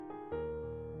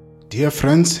Dear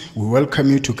friends, we welcome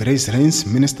you to Grace Reigns,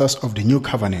 Ministers of the New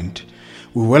Covenant.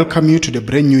 We welcome you to the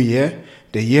brand new year,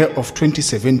 the year of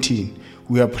 2017.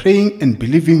 We are praying and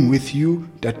believing with you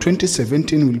that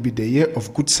 2017 will be the year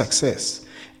of good success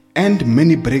and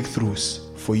many breakthroughs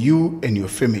for you and your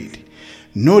family.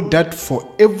 Know that for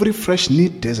every fresh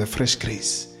need, there's a fresh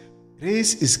grace.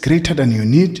 Grace is greater than your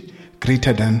need,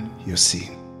 greater than your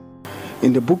sin.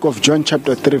 In the book of John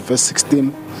chapter 3 verse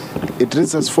 16, it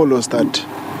reads as follows that,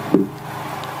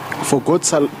 "For God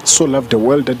so loved the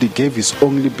world that he gave his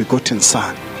only begotten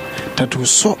Son, that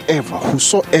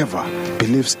whosoever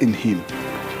believes in him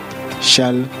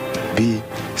shall be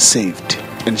saved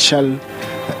and shall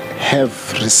have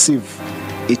received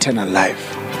eternal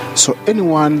life." So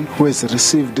anyone who has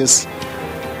received this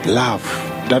love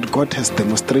that God has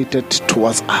demonstrated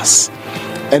towards us,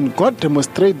 and God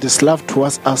demonstrated this love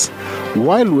towards us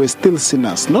while we're still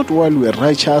sinners, not while we're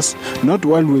righteous, not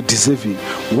while we're deserving,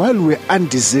 while we're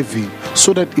undeserving,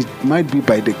 so that it might be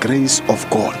by the grace of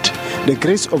God. The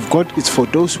grace of God is for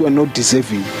those who are not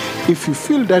deserving. If you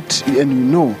feel that and you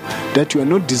know that you are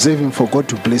not deserving for God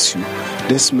to bless you,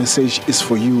 this message is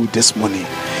for you this morning.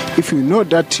 If you know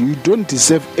that you don't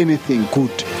deserve anything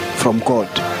good from God,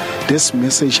 this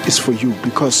message is for you,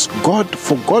 because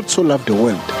for God so loved the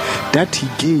world that he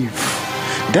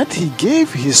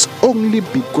gave his only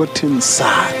begotten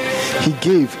Son. He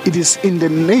gave. It is in the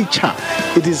nature.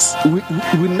 It is.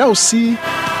 We now see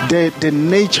the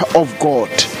nature of God,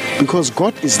 because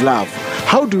God is love.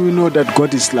 How do we know that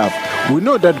God is love? We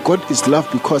know that God is love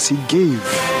because he gave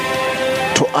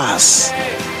to us.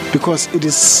 Because it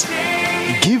is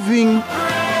giving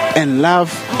and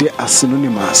love, they are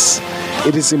synonymous.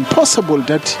 It is impossible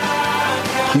that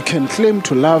you can claim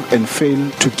to love and fail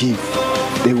to give.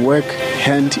 They work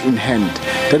hand in hand.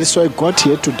 That is why God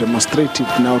had to demonstrate it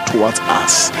now towards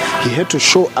us. He had to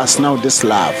show us now this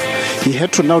love. He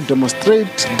had to now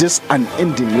demonstrate this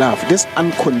unending love, this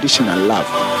unconditional love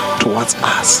towards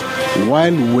us,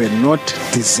 while we're not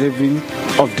deserving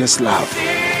of this love.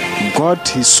 God,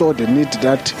 he saw the need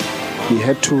that he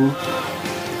had to.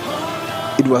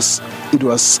 It was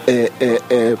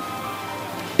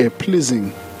a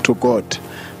pleasing to God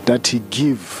that he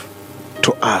give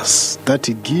to us, that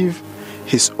he give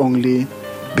his only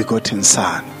begotten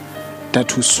Son,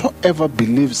 that whosoever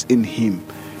believes in him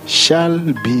shall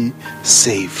be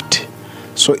saved.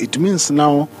 So it means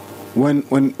now, when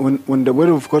the word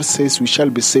of God says we shall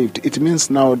be saved, it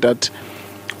means now that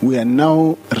we are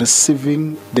now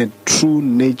receiving the true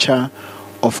nature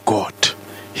of God,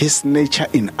 his nature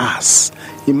in us.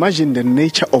 Imagine the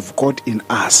nature of God in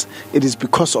us. It is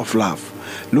because of love.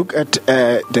 Look at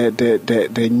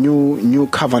the new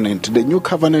covenant. The new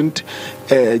covenant,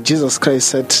 Jesus Christ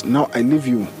said, "Now I leave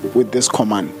you with this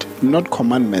command," not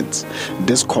commandments,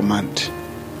 this command: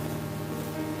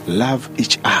 love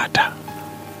each other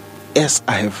as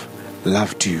I have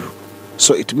loved you.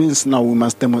 So it means now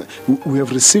we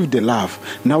have received the love.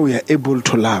 Now we are able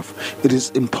to love. It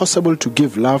is impossible to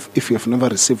give love if you have never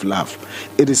received love.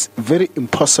 It is very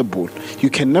impossible. You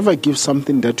can never give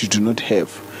something that you do not have.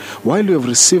 While you have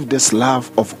received this love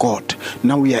of God,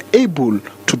 now we are able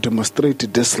to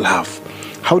demonstrate this love.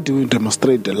 How do we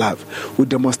demonstrate the love? We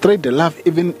demonstrate the love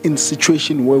even in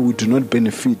situations where we do not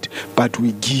benefit, but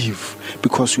we give,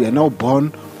 because we are now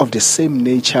born of the same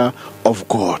nature of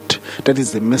God. That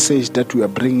is the message that we are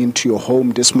bringing to your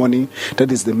home this morning.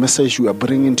 That is the message we are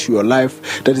bringing to your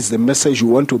life. That is the message we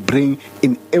want to bring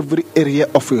in every area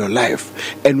of your life.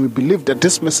 And we believe that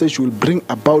this message will bring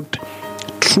about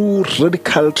true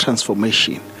radical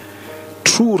transformation.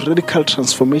 True radical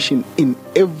transformation in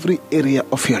every area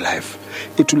of your life.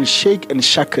 It will shake and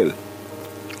shackle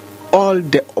all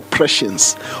the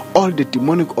oppressions, all the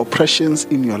demonic oppressions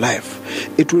in your life.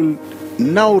 It will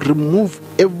now remove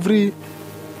everything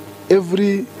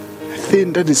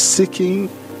that is seeking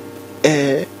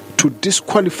to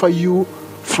disqualify you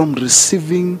from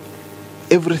receiving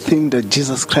everything that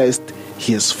Jesus Christ,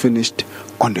 he has finished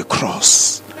on the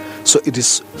cross. So it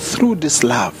is through this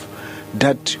love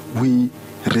that we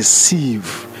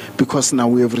receive, because now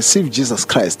we have received Jesus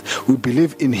Christ, we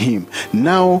believe in him.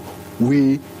 Now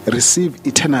we receive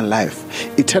eternal life.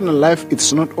 Eternal life,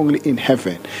 it's not only in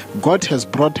heaven. God has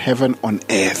brought heaven on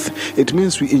earth. It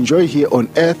means we enjoy here on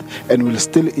earth and will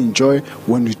still enjoy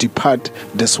when we depart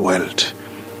this world,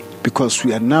 because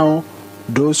we are now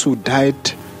those who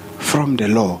died from the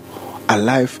law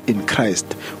alive in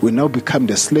Christ, we now become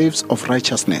the slaves of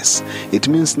righteousness. It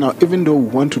means now, even though we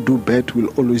want to do bad,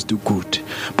 we'll always do good.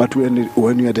 But when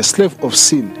you are the slave of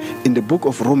sin, in the book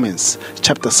of Romans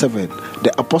chapter 7,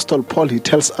 the Apostle Paul, he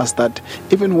tells us that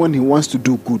even when he wants to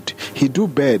do good, he do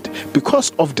bad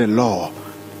because of the law.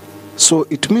 So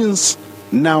it means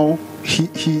now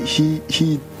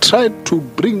he tried to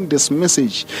bring this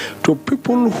message to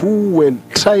people who were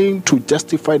trying to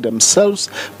justify themselves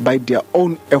by their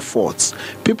own efforts.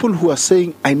 People who are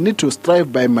saying, I need to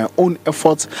strive by my own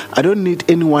efforts. I don't need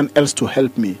anyone else to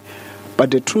help me. But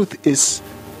the truth is,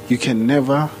 you can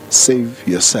never save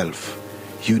yourself.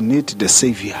 You need the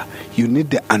Savior. You need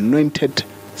the anointed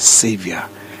Savior,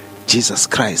 Jesus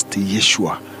Christ,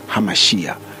 Yeshua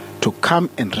HaMashiach, to come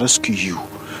and rescue you.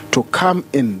 To come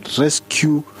and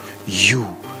rescue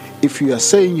you. If you are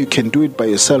saying you can do it by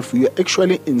yourself, you are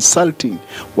actually insulting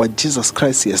what Jesus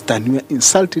Christ has done. You are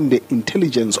insulting the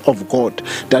intelligence of God,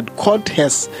 that God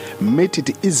has made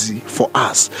it easy for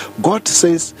us. God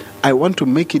says, I want to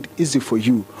make it easy for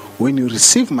you. When you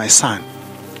receive my Son,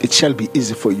 it shall be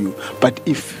easy for you. But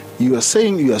if you are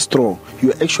saying you are strong,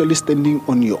 you are actually standing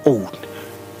on your own.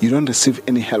 You don't receive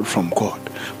any help from God.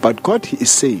 But God, He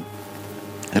is saying,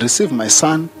 receive my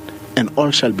Son, and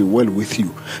all shall be well with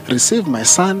you. Receive my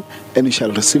Son, and you shall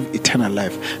receive eternal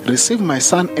life. Receive my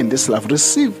Son and this love.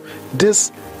 Receive this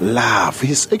love.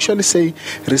 He's actually saying,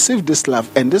 receive this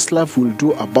love, and this love will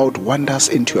do about wonders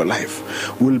into your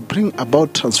life, will bring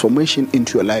about transformation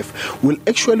into your life, will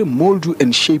actually mold you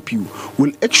and shape you,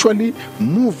 will actually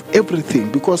move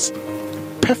everything, because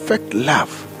perfect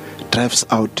love drives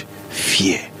out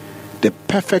fear. The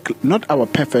perfect, not our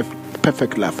perfect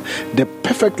love, the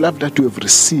perfect love that we have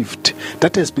received,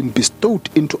 that has been bestowed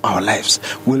into our lives,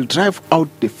 will drive out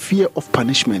the fear of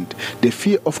punishment, the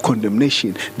fear of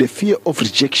condemnation, the fear of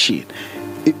rejection.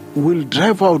 It will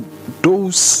drive out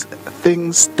those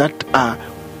things that are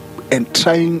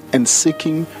trying and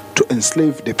seeking to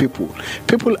enslave the people.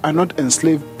 People are not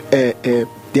enslaved, they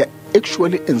are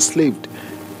actually enslaved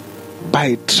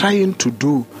by trying to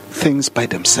do things by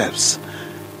themselves.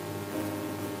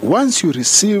 Once you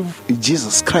receive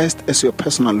Jesus Christ as your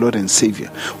personal Lord and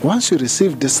Savior, once you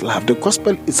receive this love, the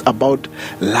gospel is about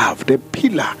love. The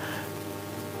pillar,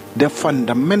 the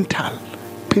fundamental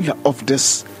pillar of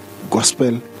this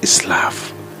gospel is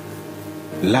love.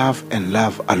 Love and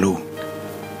love alone.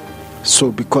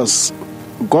 So because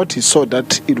God, He saw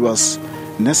that it was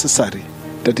necessary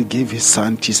that He gave His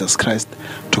Son, Jesus Christ,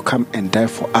 to come and die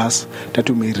for us, that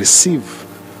we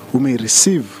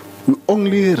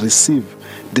only receive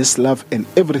this love and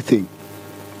everything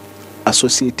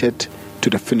associated to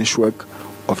the finished work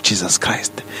of Jesus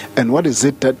Christ. And what is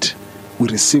it that we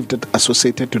receive that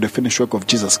associated to the finished work of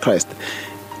Jesus Christ?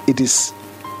 It is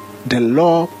the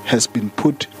law has been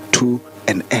put to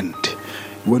an end.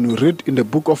 When we read in the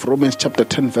book of Romans chapter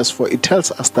 10 verse 4, it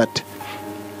tells us that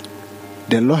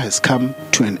the law has come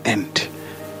to an end.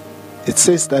 It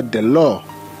says that the law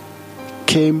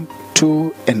came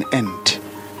to an end.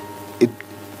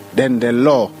 Then the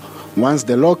law, once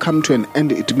the law comes to an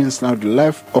end, it means now the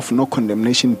life of no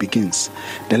condemnation begins.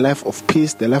 The life of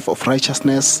peace, the life of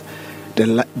righteousness,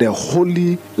 the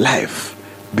holy life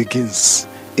begins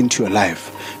into your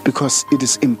life. Because it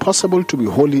is impossible to be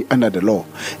holy under the law.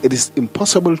 It is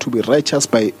impossible to be righteous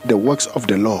by the works of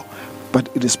the law. But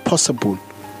it is possible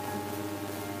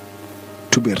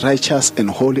to be righteous and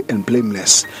holy and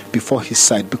blameless before His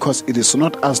sight, because it is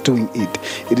not us doing it.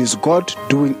 It is God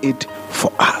doing it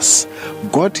for us.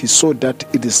 God, He saw that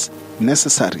it is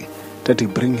necessary that He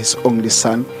bring His only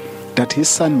Son, that His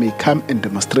Son may come and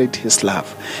demonstrate His love.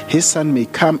 His Son may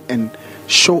come and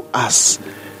show us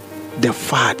the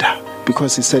Father,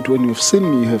 because He said, when you have seen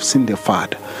me, you have seen the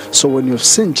Father. So when you have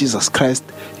seen Jesus Christ,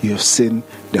 you have seen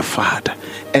the Father.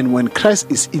 And when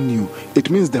Christ is in you, it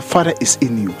means the Father is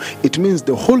in you. It means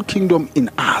the whole kingdom in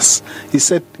us. He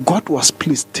said God was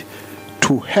pleased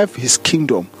to have His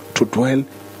kingdom to dwell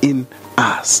in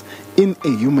us, in a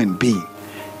human being.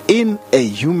 In a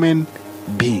human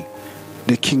being,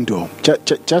 the kingdom.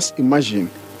 Just imagine,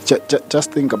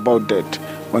 just think about that.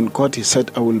 When God, He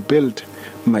said, I will build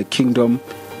my kingdom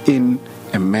in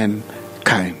a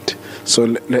mankind. So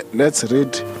let's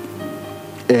read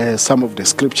some of the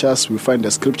scriptures. We find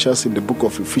the scriptures in the book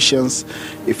of Ephesians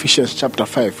chapter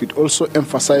 5. It also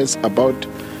emphasizes about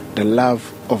the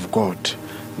love of God.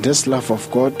 This love of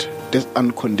God, this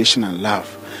unconditional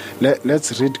love.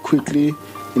 Let's read quickly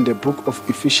in the book of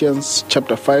Ephesians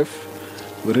chapter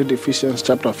 5. We read Ephesians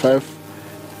chapter 5,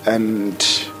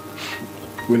 and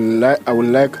I would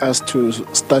like us to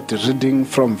start reading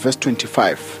from verse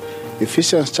 25.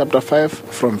 Ephesians chapter 5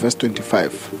 from verse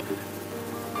 25.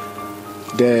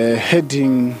 The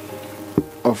heading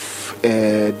of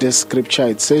this scripture,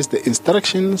 it says the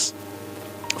instructions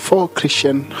for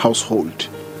Christian household.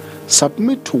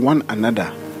 Submit to one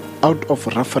another out of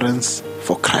reference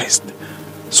for Christ.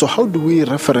 So how do we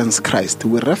reference Christ?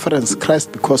 We reference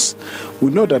Christ because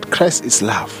we know that Christ is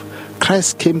love.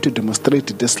 Christ came to demonstrate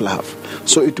this love.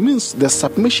 So it means the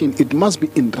submission, it must be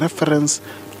in reference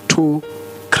to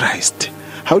Christ.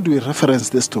 How do we reference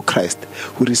this to Christ?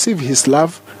 We receive his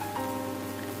love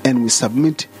and we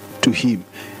submit to him.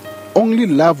 Only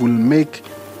love will make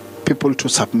people to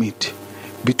submit.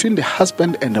 Between the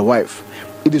husband and the wife,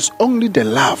 it is only the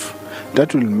love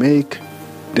that will make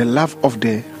the love of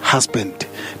the husband,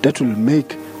 that will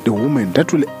make the woman,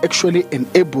 that will actually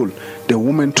enable the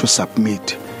woman to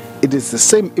submit. It is the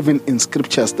same even in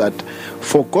scriptures that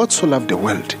for God so loved the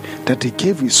world that he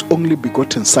gave his only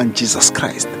begotten son, Jesus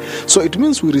Christ. So it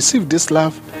means we receive this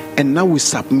love and now we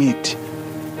submit.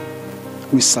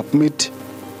 We submit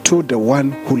to the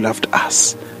one who loved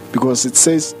us. Because it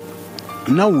says,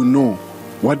 now we know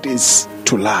what is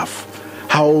to love.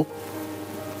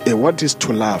 What is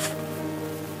to love?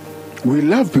 We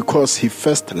love because he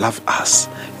first loved us.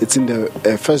 It's in the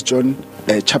 1 John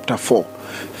chapter 4.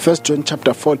 1 John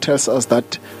chapter 4 tells us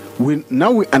that we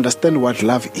understand what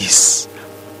love is.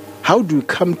 How do we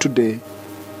come to the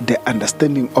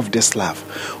understanding of this love?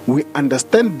 We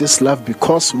understand this love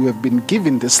because we have been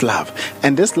given this love,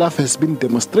 and this love has been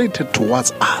demonstrated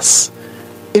towards us.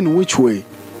 In which way?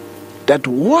 That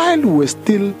while we're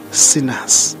still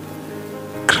sinners,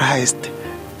 Christ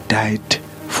died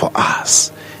for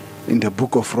us. In the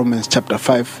book of Romans chapter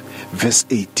 5 verse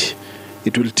 8,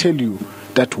 it will tell you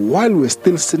that while we're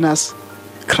still sinners,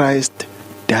 Christ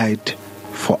died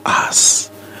for us.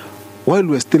 While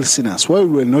we're still sinners, while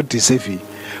we're not deserving,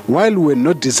 while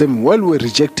we're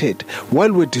rejected,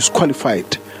 while we're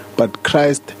disqualified, but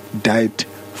Christ died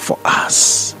for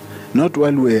us. Not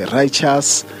while we're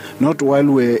righteous, not while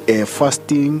we're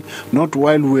fasting, not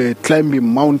while we're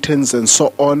climbing mountains and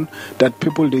so on, that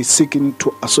people they seeking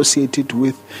to associate it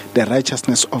with the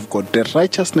righteousness of God. The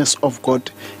righteousness of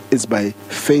God is by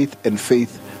faith and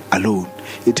faith alone.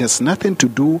 It has nothing to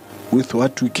do with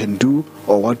what we can do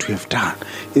or what we have done.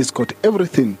 It's got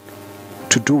everything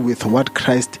to do with what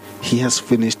Christ, he has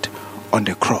finished on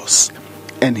the cross.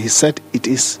 And he said it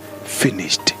is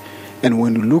finished. And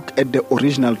when you look at the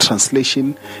original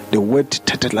translation, the word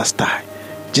tetelestai,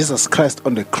 Jesus Christ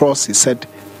on the cross, he said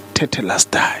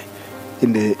tetelestai.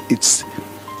 It's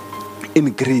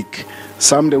in Greek.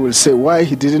 Some they will say why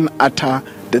he didn't utter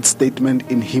that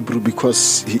statement in Hebrew,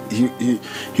 because he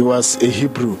was a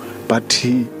Hebrew, but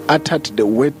he uttered the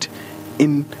word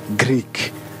in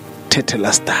Greek,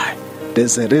 tetelestai.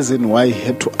 There's a reason why he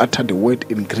had to utter the word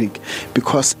in Greek,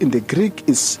 because in the Greek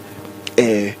it's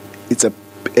a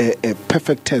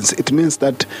perfect tense. It means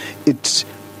that it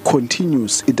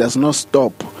continues. It does not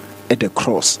stop at the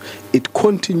cross. It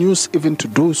continues even to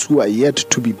those who are yet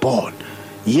to be born.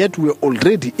 Yet we're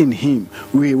already in him.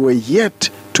 We were yet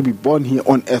to be born here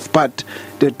on earth. But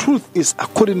the truth is,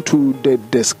 according to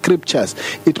the scriptures,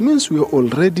 it means we are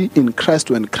already in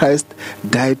Christ when Christ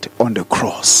died on the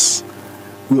cross.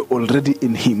 We are already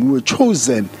in him. We were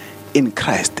chosen in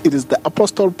Christ. It is the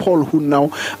Apostle Paul who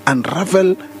now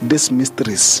unravel these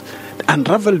mysteries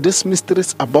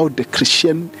about the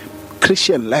Christian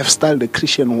lifestyle, the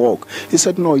Christian walk. He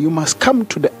said, no, you must come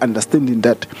to the understanding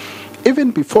that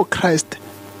even before Christ,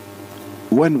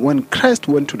 when Christ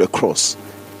went to the cross,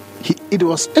 it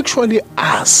was actually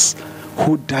us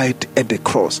who died at the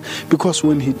cross. Because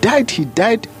when he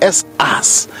died as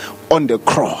us on the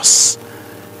cross.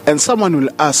 And someone will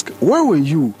ask, where were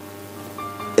you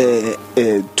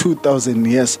 2,000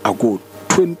 years ago,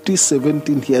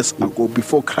 2017 years ago,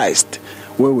 before Christ?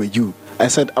 Where were you? I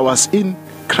said, I was in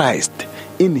Christ,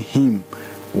 in him,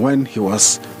 when he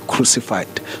was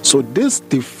crucified. So this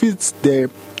defeats the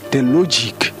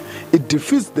logic. It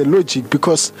defeats the logic,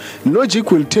 because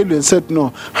logic will tell you and said,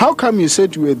 no, how come you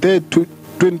said you were there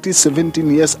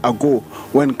 2017 years ago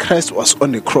when Christ was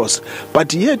on the cross,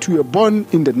 but yet you were born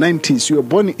in the 90s, you were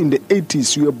born in the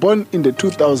 80s, you were born in the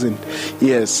 2000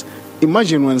 years.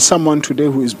 Imagine when someone today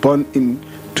who is born in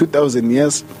 2000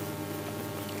 years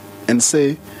and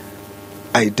say,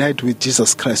 I died with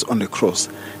Jesus Christ on the cross.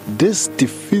 This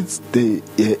defeats the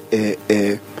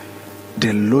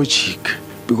logic,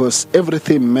 because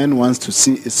everything man wants to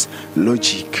see is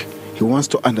logic. He wants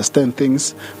to understand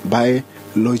things by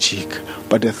logic.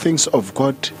 But the things of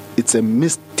God, it's a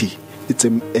mystery. It's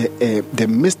the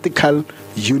mystical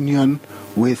union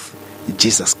with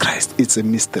Jesus Christ. It's a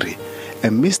mystery. A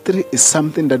mystery is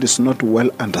something that is not well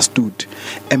understood.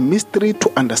 A mystery,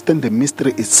 to understand the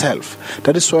mystery itself.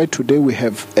 That is why today we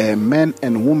have men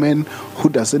and women who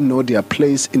doesn't know their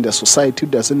place in the society,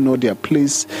 who doesn't know their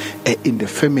place in the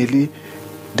family.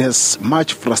 There's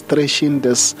much frustration.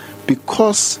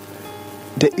 Because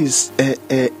there is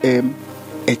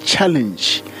a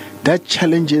challenge that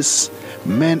challenges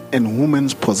men and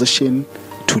women's position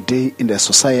today in the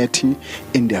society,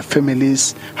 in their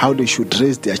families, how they should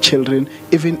raise their children,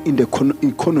 even in the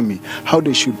economy, how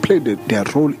they should play their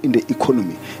role in the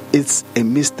economy. It's a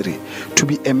mystery. To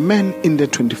be a man in the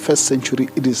 21st century,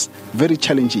 it is very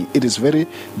challenging. It is very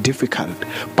difficult.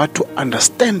 But to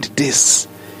understand this,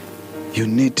 you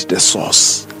need the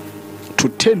source to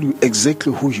tell you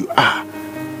exactly who you are,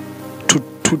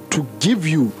 to give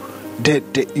you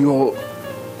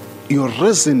your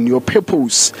reason, your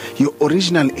purpose, your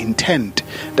original intent,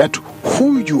 that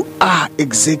who you are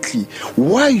exactly,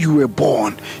 why you were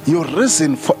born, your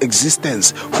reason for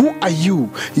existence, who are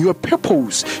you, your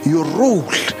purpose, your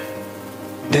role.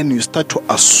 Then you start to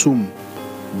assume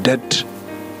that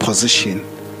position.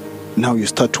 Now you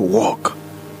start to walk.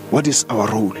 What is our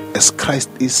role? As Christ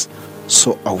is,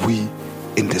 so are we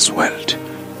in this world.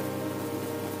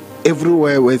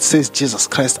 Everywhere where it says Jesus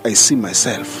Christ, I see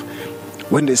myself.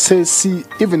 When they say see,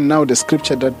 even now the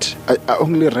scripture that I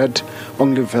only read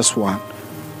only verse 1,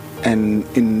 and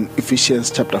in Ephesians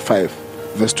chapter 5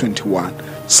 verse 21,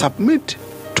 submit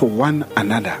to one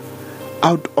another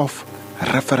out of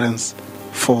reverence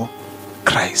for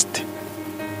Christ.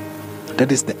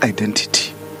 That is the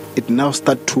identity. It now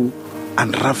starts to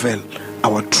unravel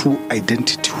our true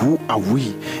identity. Who are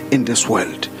we in this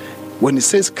world? When it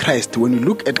says Christ, when you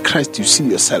look at Christ, you see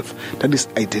yourself. That is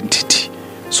identity.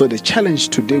 So the challenge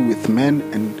today with men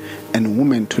and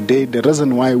women today, the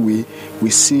reason why we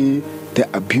see the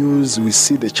abuse, we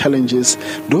see the challenges,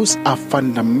 those are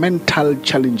fundamental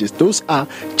challenges. Those are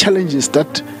challenges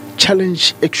that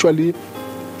challenge actually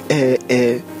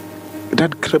that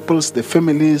cripples the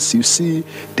families. You see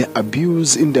the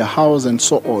abuse in the house and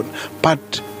so on.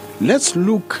 But let's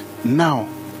look now.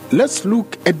 Let's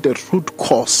look at the root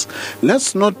cause.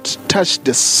 Let's not touch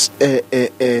the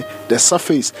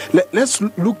surface. Let's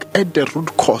look at the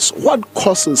root cause. What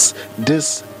causes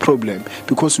this problem?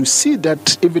 Because we see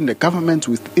that even the government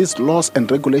with its laws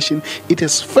and regulation, it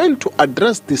has failed to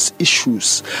address these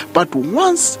issues. But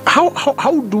once,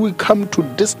 how do we come to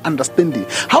this understanding?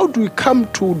 How do we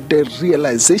come to the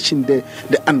realization,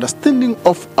 the understanding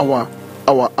of our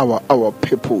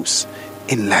purpose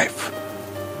in life?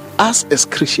 Us as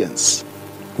Christians,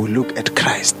 we look at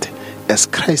Christ. As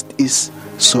Christ is,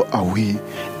 so are we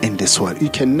in this world. You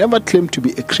can never claim to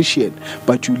be a Christian,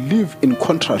 but you live in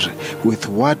contrary with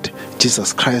what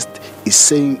Jesus Christ is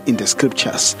saying in the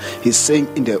scriptures. He's saying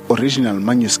in the original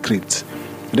manuscripts.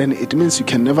 Then it means you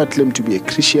can never claim to be a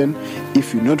Christian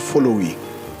if you're not following.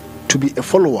 To be a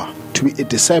follower, to be a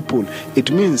disciple,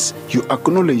 it means you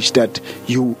acknowledge that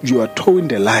you are towing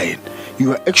the line.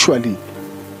 You are actually,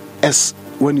 as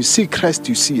when you see Christ,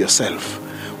 you see yourself.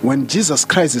 When Jesus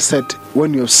Christ said,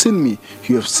 when you have seen me,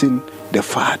 you have seen the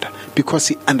Father. Because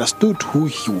he understood who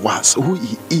he was, who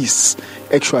he is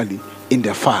actually in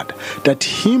the Father. That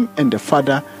him and the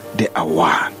Father, they are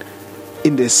one.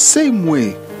 In the same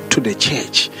way to the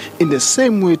church, in the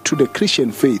same way to the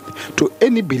Christian faith, to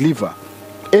any believer,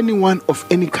 anyone of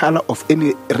any color, of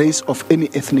any race, of any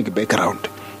ethnic background.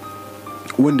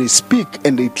 When they speak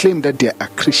and they claim that they are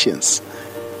Christians,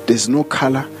 there's no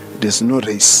color, there's no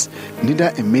race,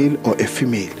 neither a male or a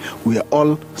female. We are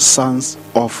all sons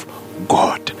of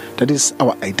God. That is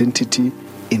our identity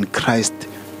in Christ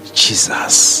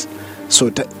Jesus. So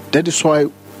that is why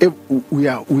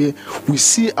we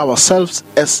see ourselves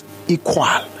as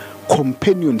equal,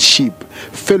 companionship,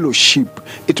 fellowship.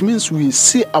 It means we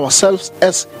see ourselves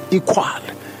as equal,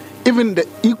 even the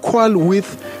equal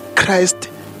with Christ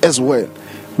as well.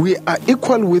 We are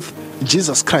equal with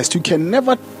Jesus Christ. You can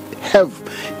never have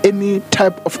any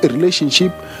type of a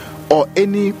relationship or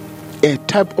any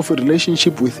type of a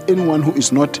relationship with anyone who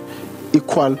is not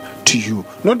equal to you.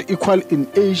 Not equal in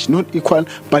age, not equal,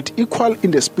 but equal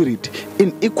in the spirit,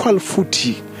 in equal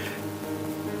footing.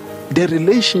 The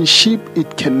relationship,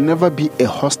 it can never be a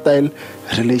hostile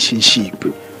relationship.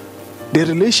 The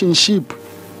relationship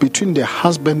between the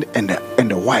husband and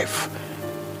the wife,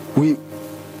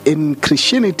 in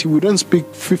Christianity, we don't speak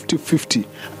 50-50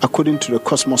 according to the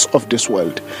cosmos of this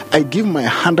world. I give my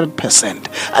 100%.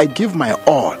 I give my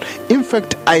all. In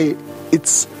fact,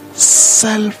 it's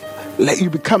you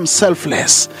become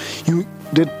selfless.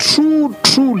 The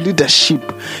true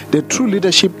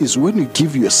leadership is when you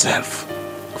give yourself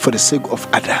for the sake of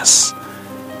others.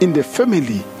 in the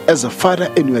family as a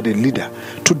father and you are the leader,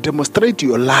 to demonstrate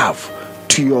your love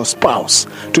to your spouse,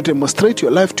 to demonstrate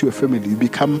your life to your family, you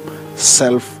become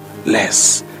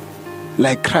selfless,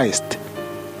 like Christ.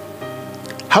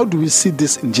 How do we see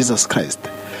this in Jesus Christ?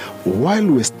 While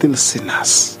we're still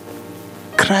sinners,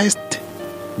 Christ,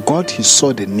 God, He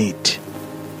saw the need.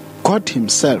 God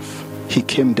Himself, He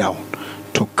came down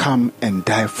to come and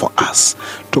die for us,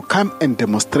 to come and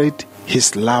demonstrate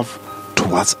His love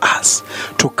towards us,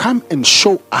 to come and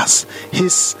show us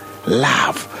His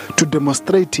love, to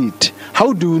demonstrate it.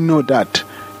 How do we know that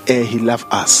He loved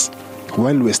us?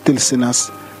 While we're still sinners,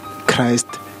 Christ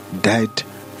died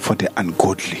for the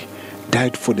ungodly,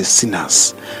 died for the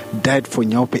sinners, died for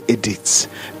Nyaope addicts,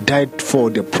 died for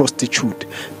the prostitute,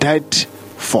 died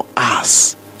for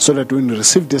us, so that when we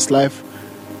receive this life,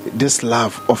 this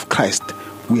love of Christ,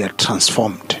 we are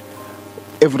transformed.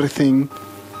 Everything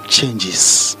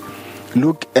changes.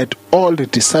 Look at all the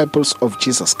disciples of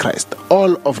Jesus Christ.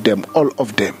 All of them,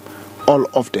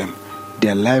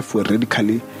 their life were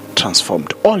radically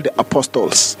transformed. All the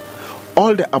apostles,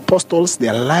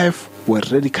 their life were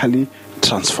radically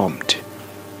transformed.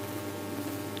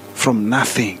 From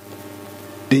nothing.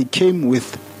 They came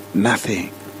with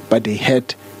nothing, but they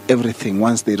had everything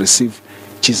once they received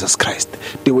Jesus Christ.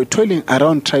 They were toiling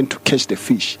around trying to catch the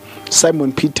fish.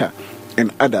 Simon Peter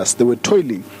and others, they were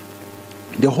toiling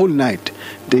the whole night.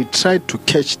 They tried to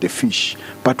catch the fish.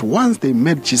 But once they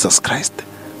met Jesus Christ,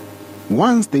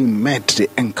 once they met the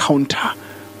encounter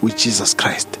with Jesus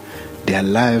Christ, their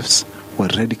lives were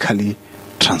radically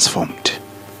transformed.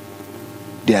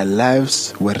 Their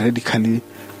lives were radically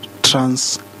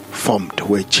transformed,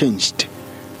 were changed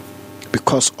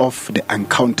because of the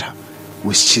encounter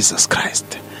with Jesus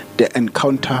Christ, the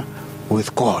encounter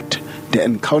with God, the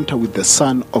encounter with the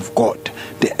Son of God,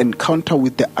 the encounter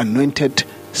with the anointed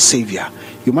Savior.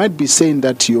 You might be saying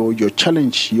that your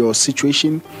challenge, your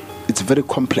situation, it's very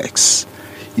complex.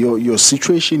 Your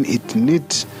situation, it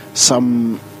needs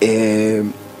some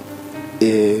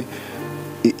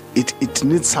it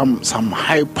needs some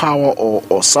high power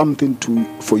or something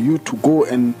for you to go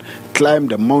and climb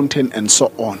the mountain and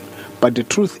so on. But the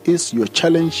truth is, your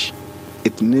challenge,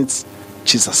 it needs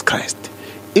Jesus Christ.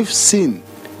 If sin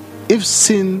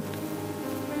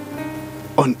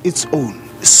on its own,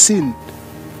 sin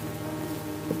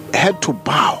had to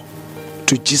bow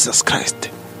to Jesus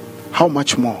Christ, how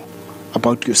much more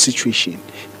about your situation?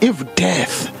 If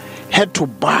death had to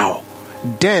bow,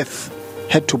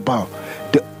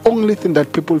 the only thing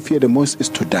that people fear the most is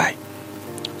to die.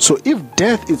 So if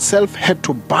death itself had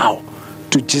to bow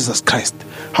to Jesus Christ,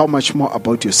 how much more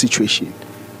about your situation?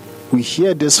 We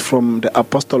hear this from the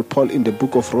Apostle Paul in the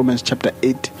book of Romans chapter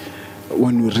 8.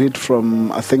 When we read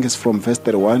from, I think it's from verse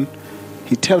 31,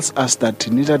 he tells us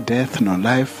that neither death nor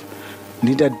life,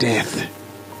 neither death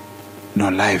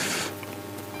nor life,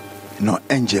 nor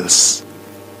angels,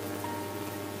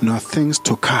 nor things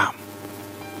to come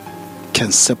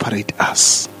can separate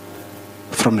us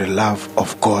from the love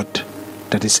of God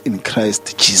that is in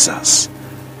Christ Jesus.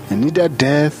 And neither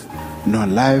death nor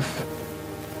life,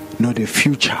 nor the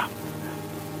future,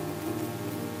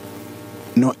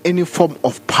 nor any form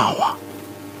of power,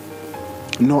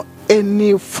 nor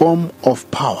any form of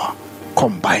power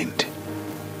combined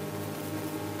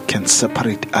can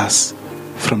separate us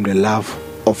from the love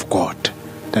of God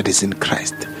that is in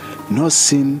Christ. No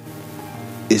sin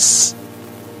is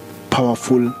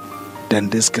powerful than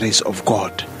this grace of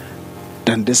God,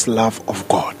 than this love of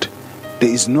God. There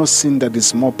is no sin that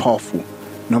is more powerful.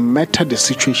 No matter the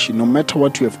situation, no matter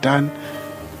what you have done,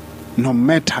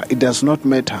 it does not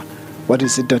matter what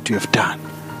is it that you have done,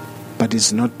 but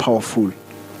it's not powerful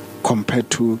compared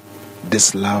to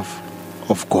this love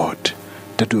of God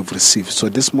that we have received. So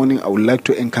this morning I would like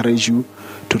to encourage you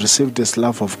to receive this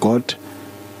love of God,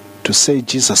 to say,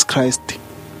 Jesus Christ,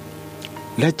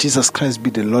 let Jesus Christ be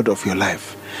the Lord of your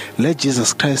life. Let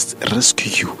Jesus Christ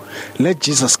rescue you. Let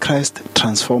Jesus Christ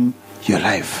transform your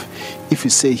life. If you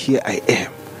say, here I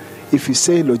am. If you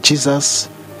say, Lord Jesus,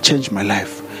 change my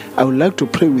life. I would like to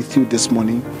pray with you this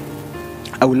morning.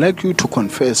 I would like you to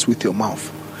confess with your mouth.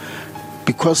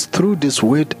 Because through this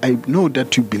word, I know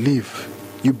that you believe.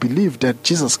 You believe that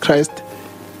Jesus Christ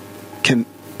can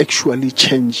actually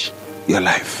change your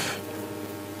life.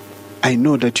 I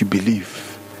know that you believe.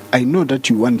 I know that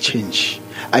you want change.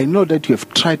 I know that you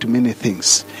have tried many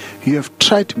things. You have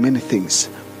tried many things,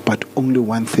 but only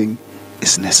one thing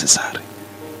is necessary.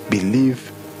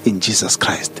 Believe in Jesus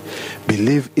Christ.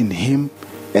 Believe in Him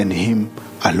and Him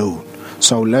alone.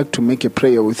 So I would like to make a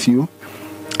prayer with you.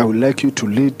 I would like you to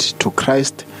lead to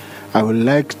Christ. I would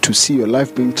like to see your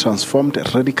life being transformed,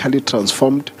 radically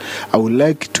transformed. I would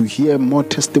like to hear more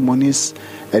testimonies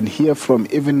and hear from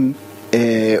even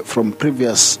from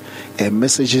previous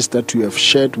messages that we have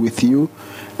shared with you.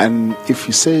 And if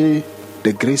you say,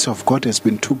 the grace of God has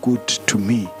been too good to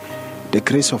me, the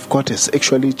grace of God has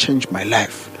actually changed my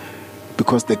life,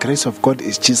 because the grace of God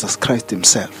is Jesus Christ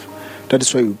himself. That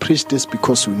is why we preach this,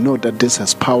 because we know that this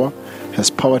has power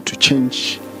to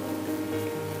change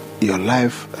your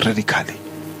life radically.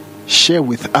 Share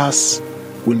with us.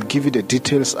 We'll give you the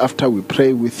details after we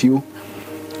pray with you.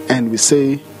 And we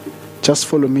say, just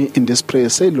follow me in this prayer.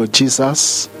 Say, Lord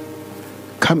Jesus,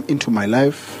 come into my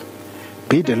life.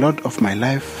 Be the Lord of my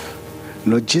life.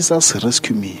 Lord Jesus,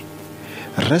 rescue me.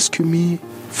 Rescue me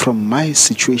from my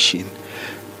situation.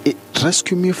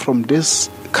 Rescue me from this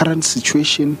current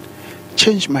situation.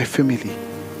 Change my family.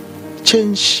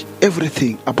 Change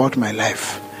everything about my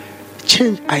life.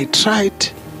 I tried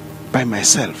by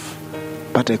myself,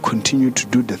 but I continue to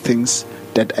do the things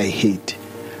that I hate.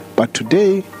 But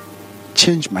today,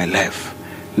 change my life.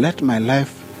 Let my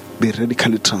life be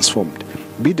radically transformed.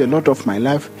 Be the Lord of my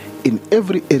life in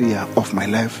every area of my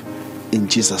life. In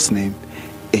Jesus' name,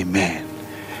 amen.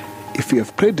 If you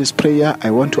have prayed this prayer,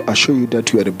 I want to assure you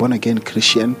that you are a born-again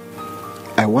Christian.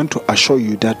 I want to assure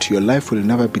you that your life will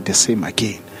never be the same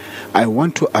again. I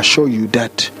want to assure you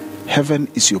that heaven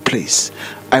is your place.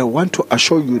 I want to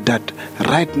assure you that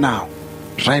right now,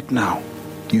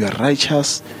 you are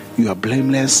righteous, you are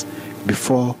blameless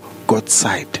before God's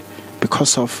sight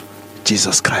because of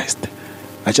Jesus Christ.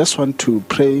 I just want to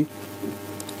pray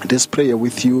this prayer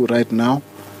with you right now,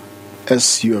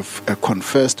 as you have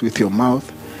confessed with your mouth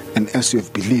and as you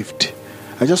have believed.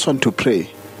 I just want to pray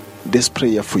this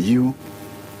prayer for you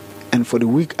and for the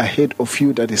week ahead of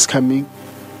you that is coming.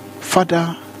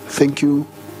 Father, thank you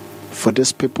for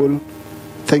these people.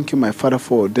 Thank you, my Father,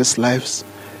 for these lives.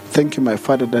 Thank you, my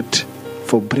Father, that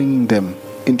for bringing them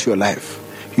into your life.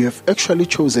 You have actually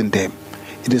chosen them.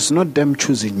 It is not them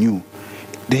choosing you.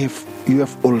 You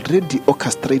have already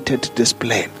orchestrated this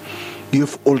plan. You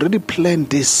have already planned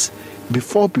this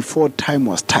before time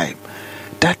was time,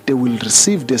 that they will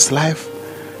receive this life,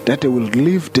 that they will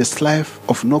live this life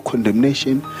of no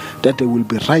condemnation, that they will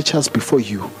be righteous before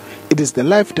you. It is the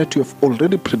life that you have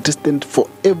already predestined for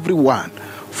everyone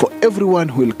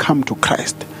who will come to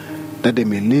Christ, that they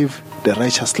may live the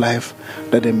righteous life,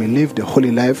 that they may live the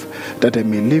holy life, that they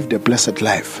may live the blessed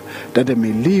life, that they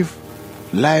may live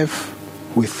life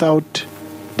without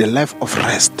the life of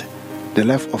rest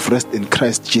in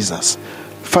Christ Jesus.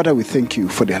 Father, we thank you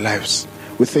for their lives.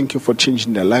 We thank you for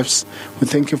changing their lives. We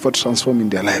thank you for transforming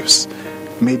their lives.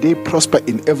 May they prosper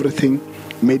in everything.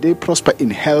 May they prosper in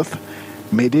health.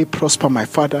 May they prosper, my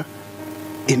Father,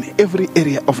 in every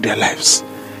area of their lives.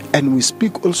 And we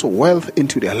speak also wealth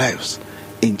into their lives.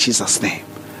 In Jesus' name.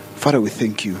 Father, we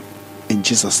thank you. In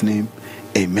Jesus' name,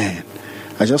 amen.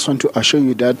 I just want to assure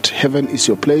you that heaven is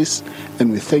your place,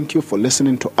 and we thank you for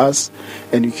listening to us.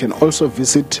 And you can also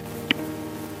visit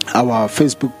our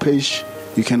Facebook page.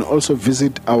 You can also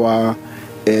visit our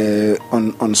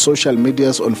on social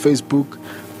medias on Facebook.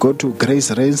 Go to Grace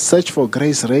Reigns, search for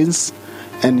Grace Reigns,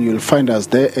 and you'll find us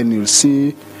there, and you'll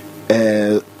see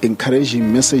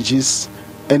encouraging messages.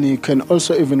 And you can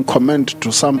also even comment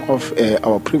to some of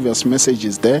our previous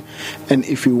messages there. And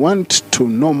if you want to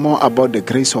know more about the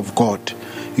grace of God,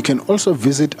 you can also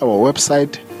visit our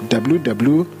website,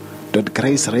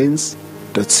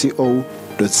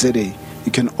 www.gracereigns.co.za.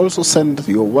 You can also send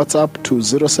your WhatsApp to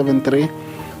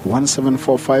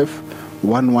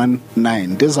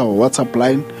 073-1745-119. This is our WhatsApp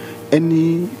line.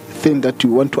 Anything that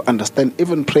you want to understand,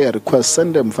 even prayer requests,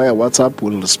 send them via WhatsApp.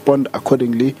 We'll respond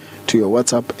accordingly to your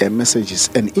WhatsApp messages.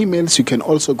 And emails, you can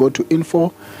also go to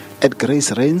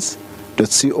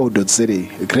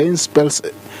info@gracereigns.co.za. Grace spells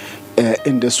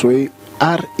in this way,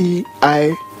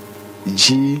 REIGNS.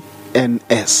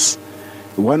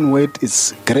 One word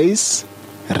is Grace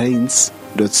Reigns.co.za.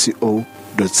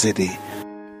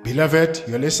 Beloved,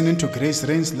 you're listening to Grace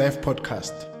Reigns Live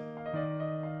Podcast.